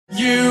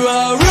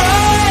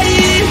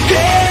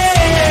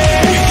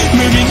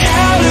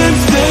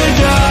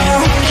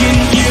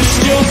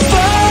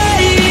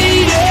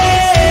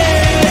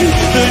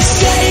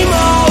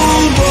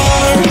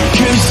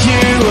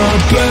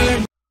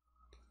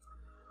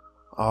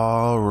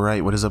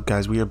Alright, what is up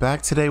guys? We are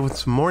back today with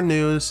some more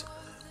news.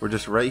 We're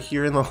just right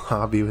here in the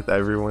lobby with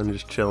everyone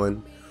just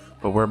chilling,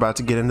 but we're about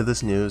to get into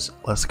this news.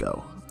 Let's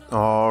go.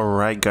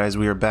 Alright guys,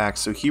 we are back.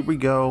 So here we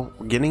go.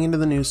 We're getting into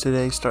the news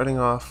today, starting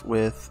off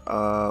with,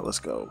 let's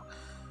go.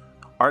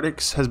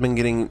 Artix has been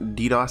getting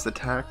DDoS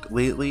attacked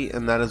lately,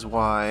 and that is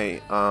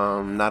why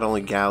not only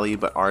Galley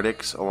but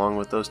Artix, along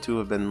with those two,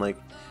 have been like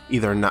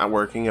either not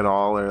working at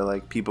all or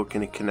like people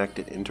can connect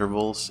at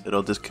intervals.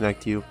 It'll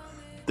disconnect you.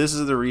 This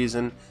is the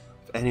reason.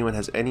 If anyone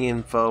has any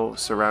info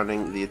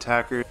surrounding the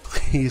attacker,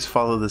 please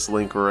follow this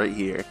link right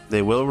here.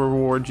 They will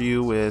reward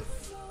you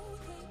with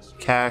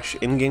cash,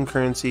 in-game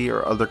currency,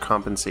 or other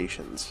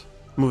compensations.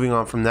 Moving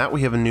on from that,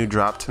 we have a new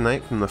drop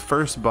tonight from the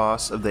first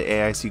boss of the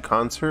AIC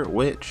concert,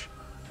 which,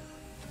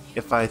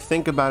 if I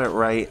think about it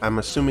right, I'm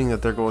assuming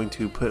that they're going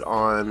to put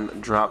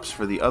on drops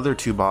for the other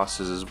two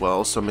bosses as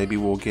well. So maybe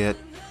we'll get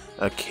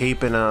a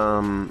cape and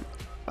a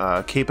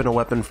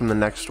weapon from the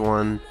next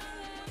one.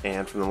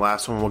 And from the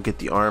last one we'll get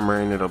the armor,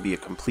 and it'll be a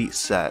complete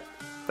set.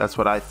 That's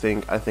what I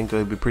think. I think it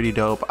would be pretty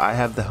dope. I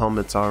have the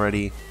helmets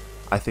already.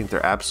 I think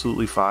they're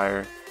absolutely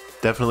fire.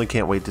 Definitely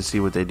can't wait to see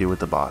what they do with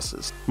the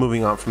bosses.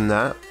 Moving on from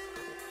that,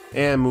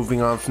 and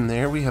moving on from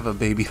there, we have a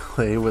baby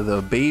Lay with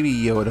a baby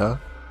Yoda,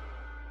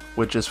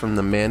 which is from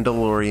The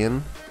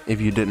Mandalorian, if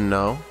you didn't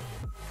know.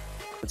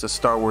 It's a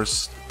Star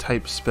Wars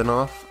type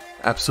spin-off.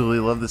 Absolutely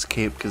love this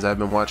cape because I've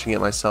been watching it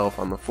myself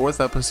on the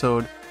 4th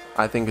episode.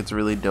 I think it's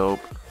really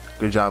dope.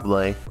 Good job,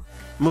 Lay.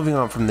 Moving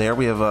on from there,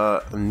 we have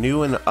a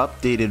new and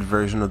updated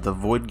version of the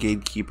Void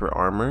Gatekeeper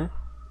armor.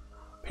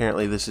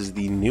 Apparently this is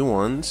the new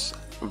ones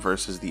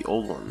versus the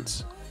old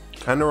ones.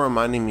 Kind of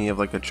reminding me of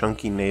like a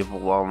chunky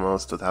navel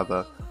almost, with how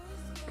the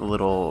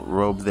little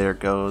robe there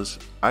goes.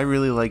 I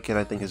really like it.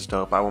 I think it's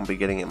dope. I won't be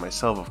getting it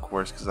myself, of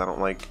course, because I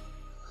don't like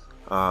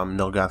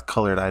Nilgath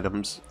colored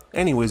items.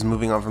 Anyways,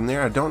 moving on from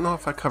there, I don't know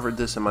if I covered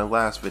this in my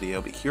last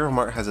video, but Hero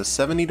Mart has a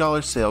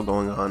 $70 sale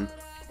going on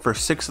for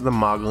 6 of the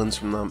Moglins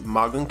from the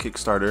Moglin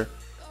Kickstarter,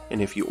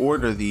 and if you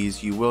order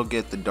these, you will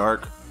get the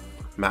Dark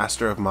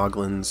Master of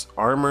Moglin's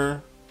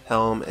armor,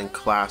 helm, and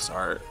class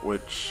art,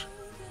 which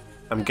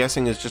I'm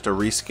guessing is just a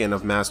reskin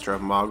of Master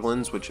of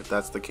Moglin's, which if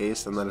that's the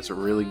case, then that is a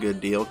really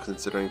good deal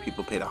considering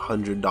people paid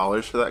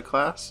 $100 for that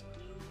class.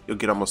 You'll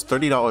get almost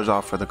 $30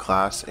 off for the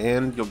class,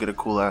 and you'll get a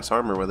cool ass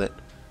armor with it.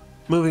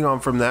 Moving on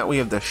from that, we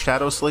have the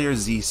Shadow Slayer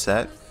Z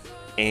set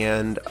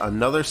and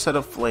another set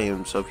of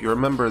flames. So if you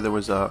remember, there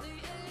was a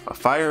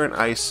fire and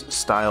ice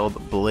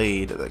styled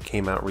blade that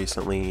came out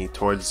recently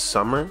towards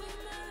summer,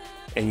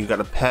 and you got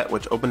a pet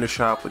which opened a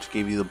shop which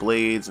gave you the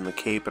blades and the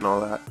cape and all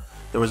that.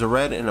 There was a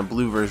red and a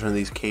blue version of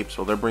these capes,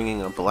 so they're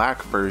bringing a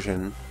black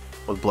version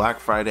with Black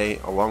Friday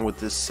along with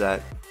this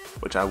set,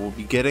 which I will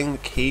be getting the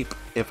cape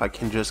if I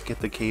can just get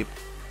the cape.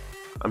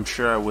 I'm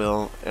sure I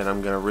will, and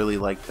I'm gonna really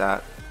like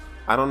that.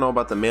 I don't know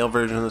about the male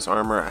version of this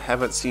armor. I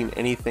haven't seen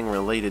anything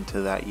related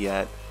to that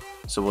yet,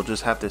 so we'll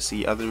just have to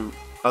see.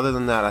 Other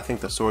than that, I think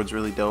the sword's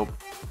really dope.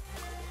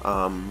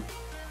 I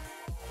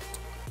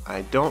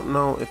don't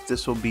know if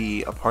this will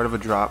be a part of a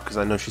drop, because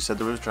I know she said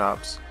there was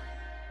drops.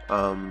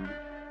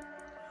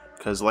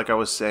 Because like I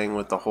was saying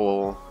with the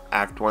whole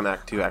Act 1,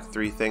 Act 2, Act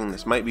 3 thing,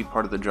 this might be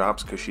part of the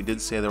drops because she did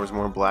say there was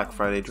more Black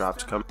Friday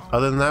drops coming.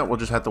 Other than that, we'll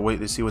just have to wait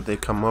to see what they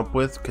come up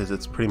with, because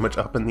it's pretty much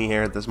up in the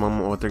air at this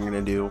moment what they're going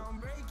to do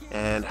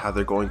and how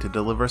they're going to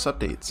deliver us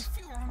updates.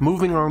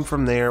 Moving on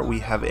from there, we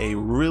have a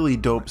really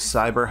dope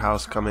cyber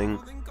house coming.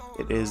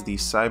 It is the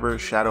Cyber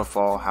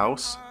SHADOWFALL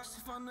house.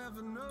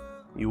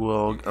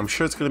 I'm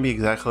sure it's going to be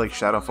exactly like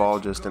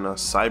SHADOWFALL, just in a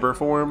cyber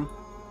form.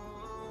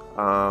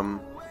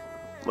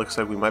 Looks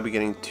like we might be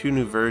getting 2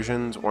 new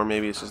versions, or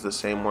maybe it's just the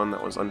same one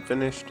that was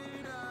unfinished.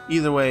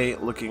 Either way,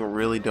 looking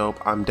really dope.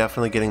 I'm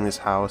definitely getting this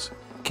house.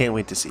 Can't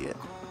wait to see it.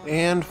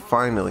 And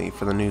finally,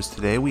 for the news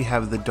today, we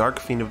have the Dark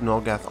Fiend of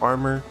Nulgath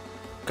armor,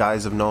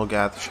 Guise of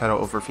Nulgath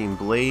Shadow Overfiend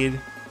blade,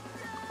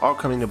 all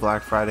coming to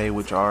Black Friday,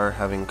 which are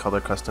having color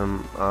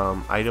custom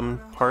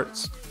item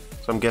parts.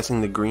 So I'm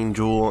guessing the green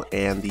jewel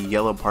and the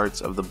yellow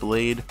parts of the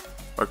blade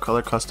are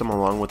color custom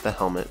along with the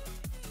helmet.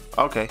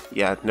 Okay,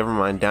 yeah, never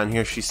mind. Down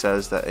here she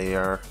says that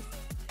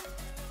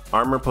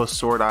armor post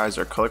sword eyes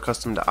are color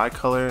custom to eye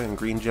color, and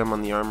green gem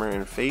on the armor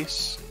and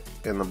face,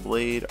 and the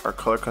blade are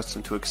color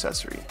custom to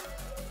accessory.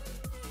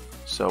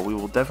 So we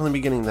will definitely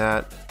be getting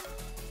that.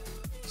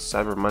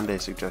 Cyber Monday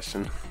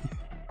suggestion.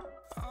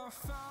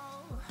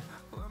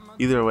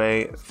 Either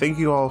way, thank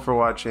you all for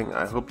watching.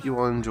 I hope you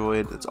all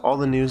enjoyed. That's all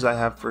the news I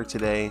have for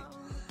today.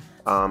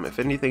 If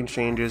anything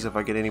changes, if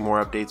I get any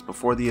more updates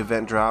before the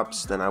event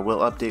drops, then I will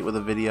update with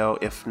a video.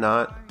 If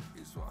not,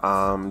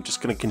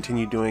 just going to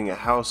continue doing a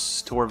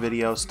house tour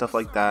video, stuff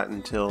like that,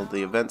 until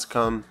the events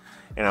come.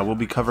 And I will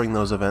be covering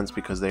those events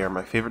because they are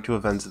my favorite 2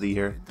 events of the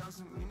year.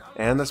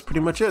 And that's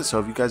pretty much it. So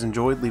if you guys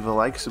enjoyed, leave a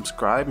like,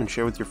 subscribe, and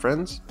share with your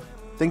friends.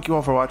 Thank you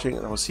all for watching,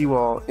 and I will see you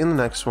all in the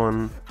next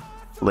one.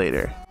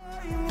 Later.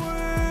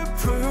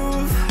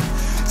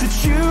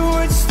 You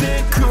would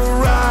stick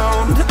around.